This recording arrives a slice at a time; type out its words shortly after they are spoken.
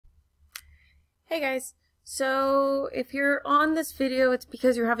Hey guys, so if you're on this video, it's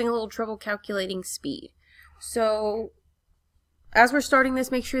because you're having a little trouble calculating speed. So as we're starting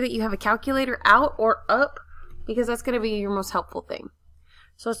this, make sure that you have a calculator out or up because that's going to be your most helpful thing.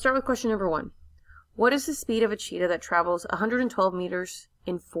 So let's start with question number 1. What is the speed of a cheetah that travels 112 meters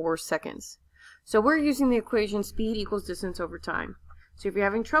in 4 seconds? So we're using the equation speed equals distance over time. So if you're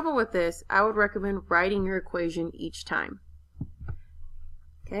having trouble with this, I would recommend writing your equation each time.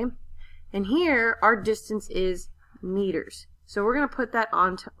 Okay? And here, our distance is meters. So we're going to put that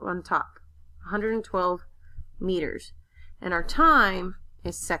on top, 112 meters. And our time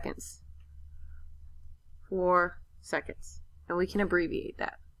is seconds, 4 seconds. And we can abbreviate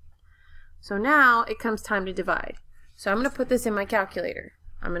that. So now it comes time to divide. So I'm going to put this in my calculator.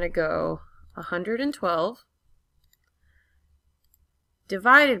 I'm going to go 112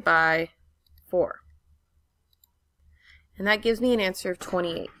 divided by 4. And that gives me an answer of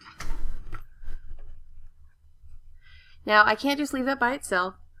 28. Now, I can't just leave that by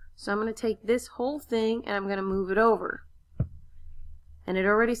itself, so I'm going to take this whole thing and I'm going to move it over. And it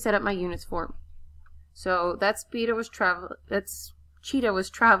already set up my units for me. So that cheetah was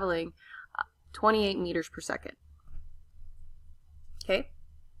traveling 28 meters per second. Okay?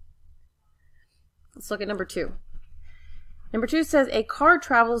 Let's look at number 2. Number 2 says a car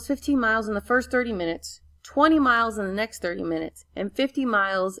travels 15 miles in the first 30 minutes, 20 miles in the next 30 minutes, and 50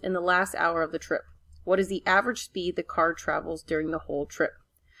 miles in the last hour of the trip. What is the average speed the car travels during the whole trip?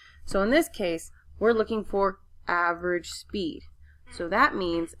 So in this case, we're looking for average speed. So that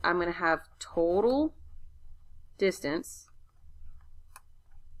means I'm going to have total distance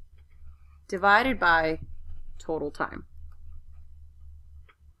divided by total time.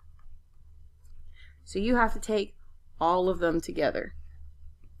 So you have to take all of them together.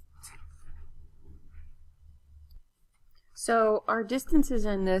 So our distances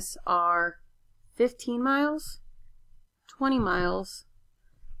in this are 15 miles, 20 miles,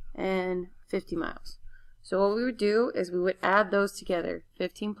 and 50 miles. So what we would do is we would add those together.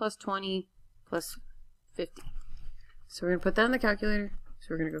 15 plus 20 plus 50. So we're going to put that in the calculator. So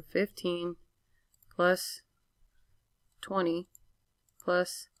we're going to go 15 plus 20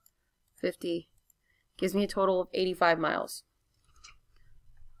 plus 50. Gives me a total of 85 miles.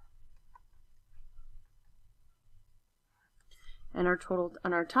 And our total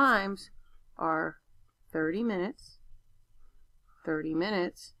on our times are 30 minutes,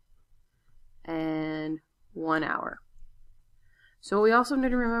 and 1 hour. So what we also need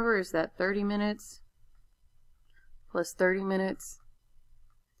to remember is that 30 minutes plus 30 minutes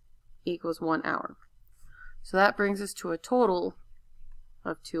equals 1 hour. So that brings us to a total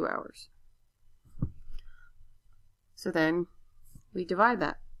of 2 hours. So then we divide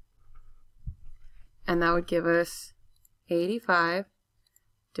that. And that would give us 85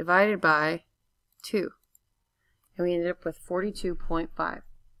 divided by 2. And we ended up with 42.5.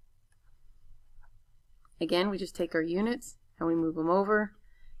 Again, we just take our units and we move them over,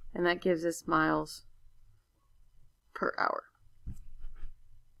 and that gives us miles per hour.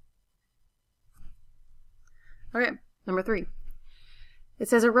 Okay, number 3. It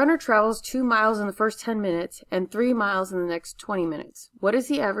says a runner travels 2 miles in the first 10 minutes and 3 miles in the next 20 minutes. What is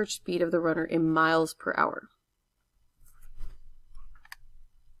the average speed of the runner in miles per hour?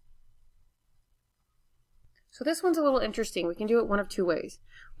 So this one's a little interesting. We can do it one of 2 ways.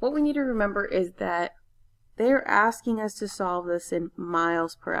 What we need to remember is that they're asking us to solve this in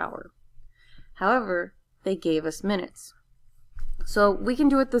miles per hour. However, they gave us minutes. So we can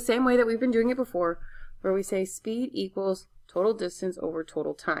do it the same way that we've been doing it before, where we say speed equals total distance over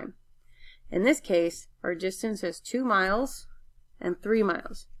total time. In this case, our distance is 2 miles and 3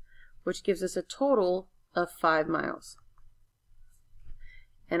 miles, which gives us a total of 5 miles.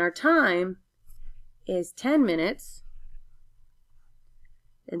 And our time is 10 minutes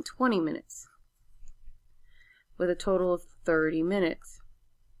and 20 minutes with a total of 30 minutes.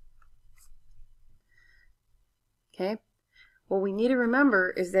 Okay? What we need to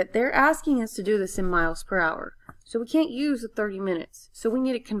remember is that they're asking us to do this in miles per hour. So we can't use the 30 minutes. So we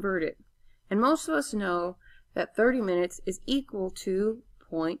need to convert it. And most of us know that 30 minutes is equal to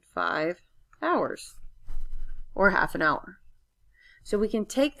 0.5 hours or half an hour. So we can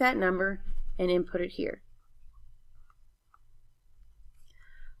take that number and input it here.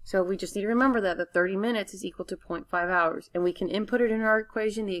 So we just need to remember that the 30 minutes is equal to 0.5 hours, and we can input it in our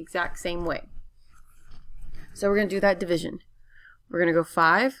equation the exact same way. So we're going to do that division. We're going to go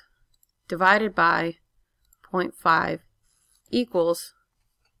 5 divided by 0.5 equals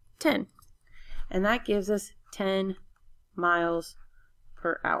 10. And that gives us 10 miles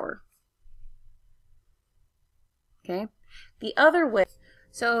per hour. Okay? The other way,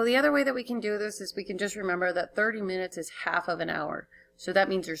 So the other way that we can do this is we can just remember that 30 minutes is half of an hour. So that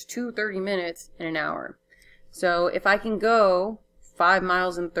means there's 30 minutes in an hour. So if I can go 5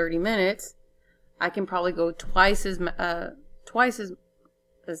 miles in 30 minutes, I can probably go twice as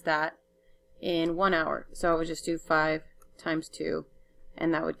that in 1 hour. So I would just do 5 times 2,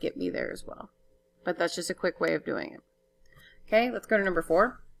 and that would get me there as well. But that's just a quick way of doing it. Okay, let's go to number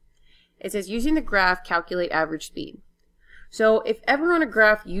 4. It says using the graph, calculate average speed. So if ever on a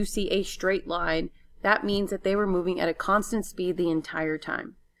graph you see a straight line, that means that they were moving at a constant speed the entire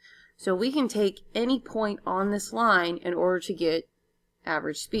time. So we can take any point on this line in order to get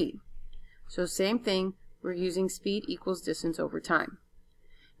average speed. So same thing, we're using speed equals distance over time.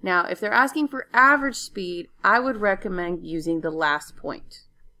 Now, if they're asking for average speed, I would recommend using the last point,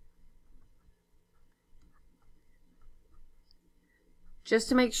 just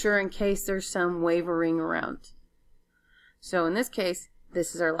to make sure in case there's some wavering around. So in this case,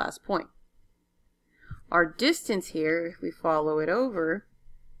 this is our last point. Our distance here, if we follow it over,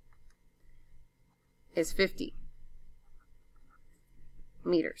 is 50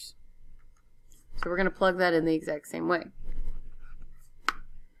 meters. So we're going to plug that in the exact same way.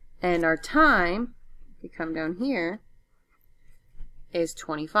 And our time, if we come down here, is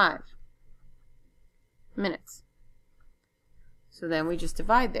 25 minutes. So then we just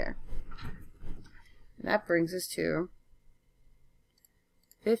divide there. And that brings us to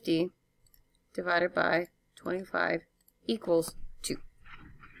 50 divided by 25 equals 2.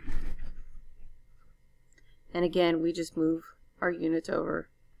 And again, we just move our units over,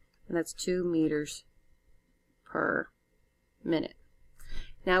 and that's 2 meters per minute.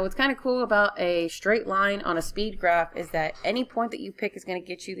 Now, what's kind of cool about a straight line on a speed graph is that any point that you pick is going to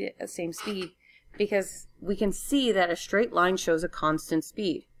get you the same speed, because we can see that a straight line shows a constant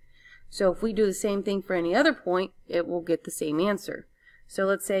speed. So if we do the same thing for any other point, it will get the same answer. So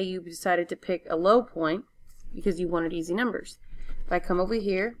let's say you decided to pick a low point because you wanted easy numbers. If I come over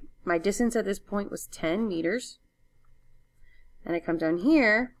here, my distance at this point was 10 meters. And I come down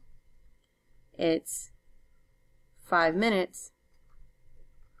here, it's 5 minutes.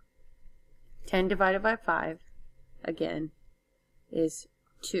 10 divided by 5, again, is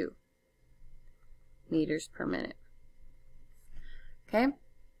 2 meters per minute. Okay?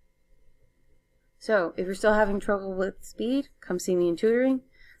 So, if you're still having trouble with speed, come see me in tutoring.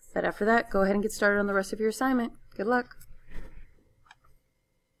 But after that, go ahead and get started on the rest of your assignment. Good luck.